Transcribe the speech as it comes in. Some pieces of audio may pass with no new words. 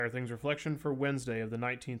Things Reflection for Wednesday of the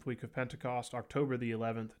 19th week of Pentecost, October the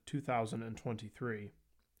 11th, 2023.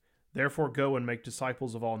 Therefore go and make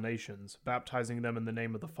disciples of all nations, baptizing them in the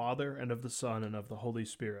name of the Father, and of the Son, and of the Holy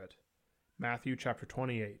Spirit. Matthew chapter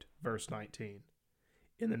 28, verse 19.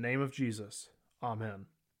 In the name of Jesus, Amen.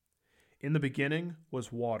 In the beginning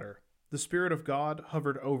was water. The Spirit of God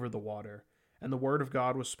hovered over the water, and the Word of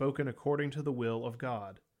God was spoken according to the will of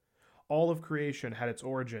God. All of creation had its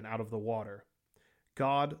origin out of the water.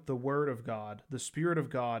 God, the Word of God, the Spirit of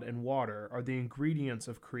God, and water are the ingredients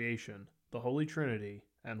of creation, the Holy Trinity,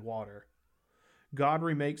 and water. God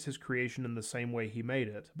remakes his creation in the same way he made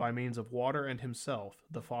it, by means of water and himself,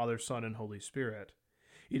 the Father, Son, and Holy Spirit.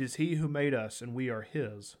 It is he who made us, and we are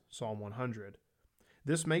his, Psalm 100.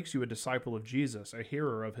 This makes you a disciple of Jesus, a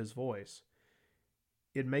hearer of his voice.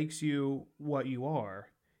 It makes you what you are.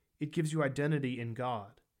 It gives you identity in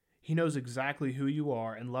God. He knows exactly who you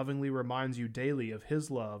are and lovingly reminds you daily of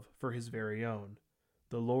his love for his very own.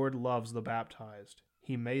 The Lord loves the baptized.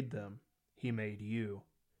 He made them. He made you.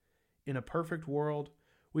 In a perfect world,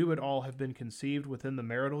 we would all have been conceived within the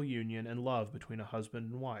marital union and love between a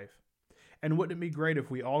husband and wife. And wouldn't it be great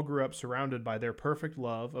if we all grew up surrounded by their perfect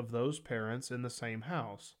love of those parents in the same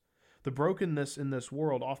house? The brokenness in this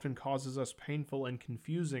world often causes us painful and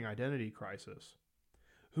confusing identity crisis.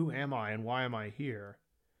 Who am I and why am I here?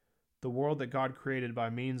 The world that God created by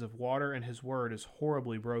means of water and his word is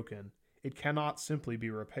horribly broken. It cannot simply be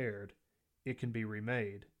repaired. It can be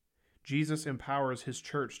remade. Jesus empowers his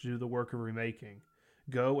church to do the work of remaking.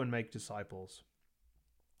 Go and make disciples.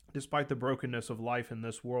 Despite the brokenness of life in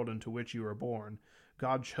this world into which you are born,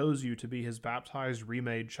 God chose you to be his baptized,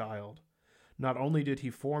 remade child. Not only did he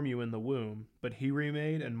form you in the womb, but he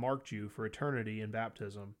remade and marked you for eternity in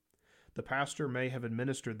baptism. The pastor may have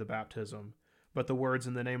administered the baptism, but the words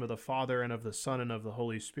in the name of the Father and of the Son and of the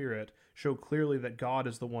Holy Spirit show clearly that God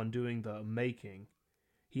is the one doing the making.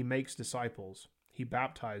 He makes disciples. He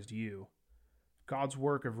baptized you. God's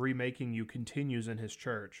work of remaking you continues in his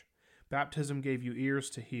church. Baptism gave you ears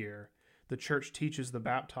to hear. The church teaches the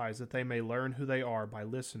baptized that they may learn who they are by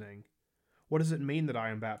listening. What does it mean that I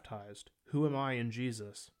am baptized? Who am I in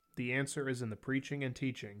Jesus? The answer is in the preaching and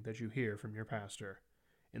teaching that you hear from your pastor.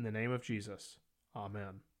 In the name of Jesus,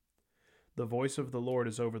 Amen. The voice of the Lord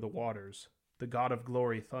is over the waters. The God of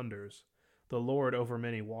glory thunders. The Lord over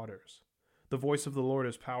many waters. The voice of the Lord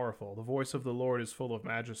is powerful. The voice of the Lord is full of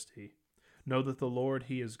majesty. Know that the Lord,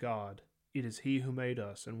 he is God. It is he who made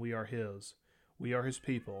us, and we are his. We are his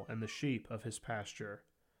people, and the sheep of his pasture.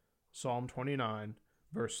 Psalm 29,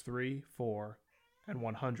 verse 3, 4, and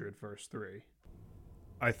 100, verse 3.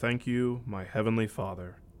 I thank you, my heavenly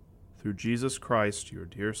Father, through Jesus Christ, your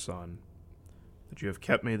dear Son, that you have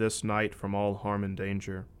kept me this night from all harm and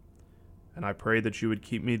danger, and I pray that you would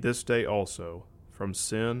keep me this day also from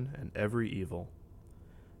sin and every evil,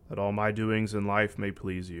 that all my doings in life may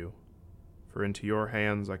please you. For into your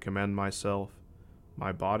hands I commend myself,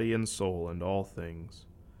 my body and soul, and all things.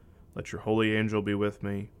 Let your holy angel be with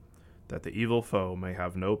me, that the evil foe may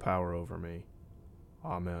have no power over me.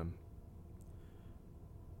 Amen.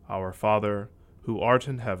 Our Father, who art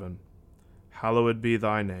in heaven, hallowed be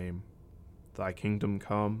thy name. Thy kingdom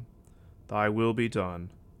come, thy will be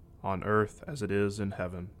done, on earth as it is in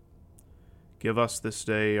heaven. Give us this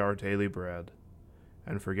day our daily bread,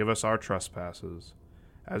 and forgive us our trespasses,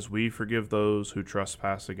 as we forgive those who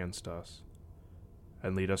trespass against us.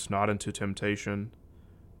 And lead us not into temptation,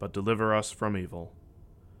 but deliver us from evil.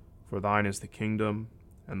 For thine is the kingdom,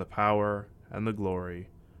 and the power, and the glory,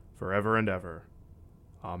 forever and ever.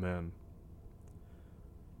 Amen.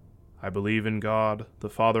 I believe in God, the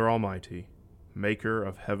Father Almighty, maker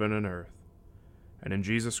of heaven and earth, and in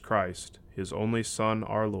Jesus Christ, his only Son,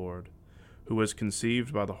 our Lord, who was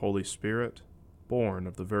conceived by the Holy Spirit, born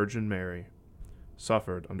of the Virgin Mary,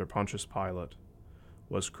 suffered under Pontius Pilate,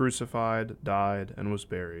 was crucified, died, and was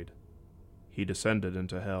buried. He descended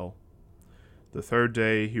into hell. The third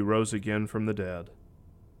day he rose again from the dead.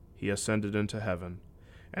 He ascended into heaven,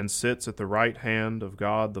 and sits at the right hand of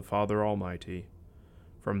God the Father Almighty.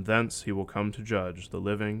 From thence he will come to judge the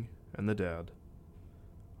living and the dead.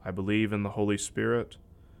 I believe in the Holy Spirit,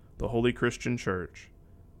 the holy Christian Church,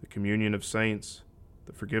 the communion of saints,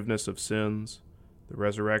 the forgiveness of sins, the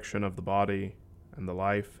resurrection of the body, and the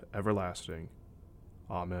life everlasting.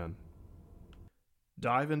 Amen.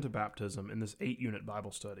 Dive into baptism in this 8-unit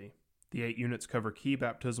Bible study. The 8 units cover key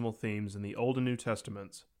baptismal themes in the Old and New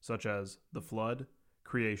Testaments, such as the flood,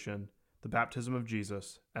 creation, the baptism of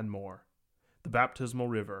Jesus, and more. The Baptismal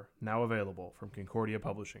River, now available from Concordia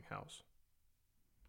Publishing House.